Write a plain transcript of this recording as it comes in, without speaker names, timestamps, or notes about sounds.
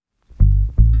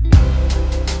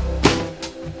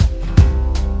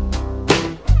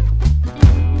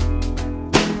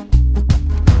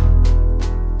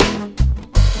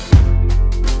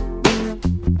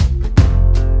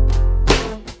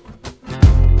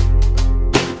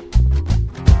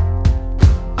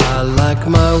I like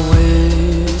my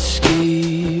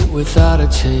whiskey without a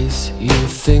chase. You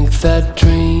think that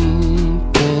drinking's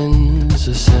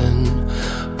a sin,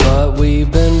 but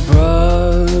we've been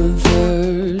brothers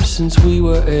since we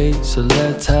were 8. So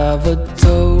let's have a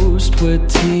toast with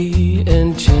tea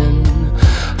and gin.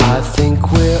 I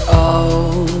think we're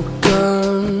all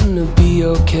gonna be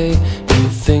okay. You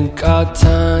think our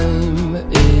time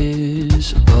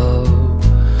is up.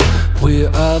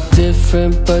 We're all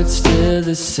different but still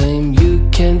the same. You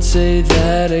can say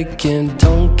that again.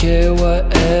 Don't care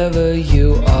whatever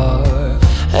you are.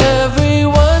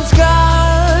 Everyone's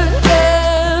got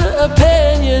an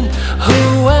opinion.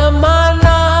 Who am I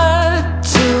not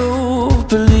to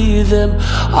believe them?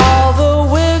 Although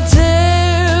we're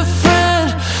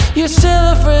different, you're still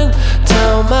a friend.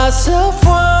 Tell myself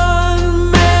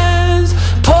one man's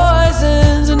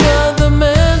poison's another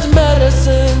man's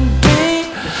medicine.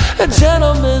 A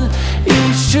gentleman,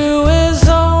 each to his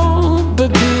own,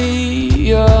 but be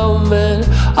your own man.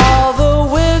 Although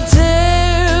we're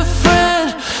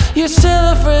different, you're still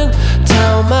a friend.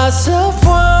 Tell myself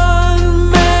one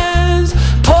man's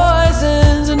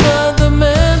poison's another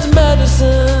man's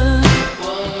medicine.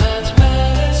 One man's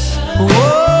medicine.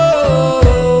 Whoa.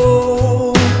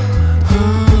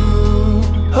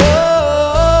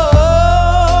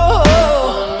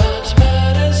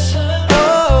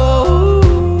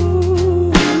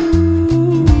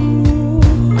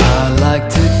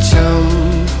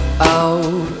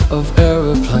 Of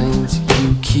aeroplanes,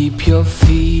 you keep your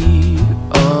feet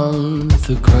on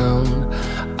the ground.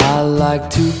 I like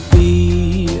to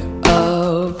be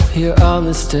up here on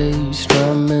the stage,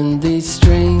 strumming these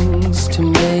strings to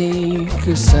make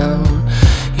a sound.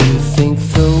 You think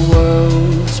the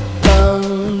world's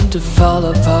bound to fall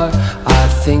apart. I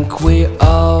think we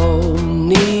all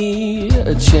need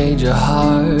a change of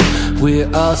heart. We're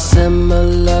all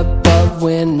similar, but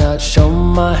we're not. Show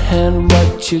my hand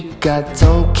what you got.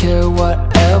 Don't care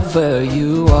whatever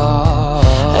you are.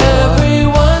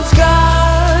 Everyone's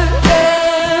got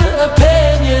an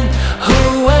opinion.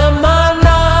 Who am I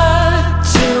not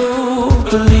to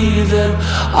believe them?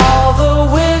 Although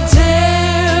we're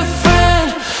different,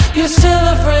 you're still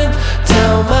a friend.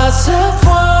 Tell myself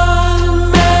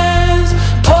one man's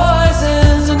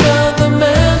poison's another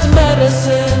man's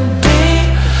medicine. Be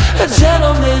a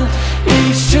gentleman,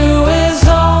 each to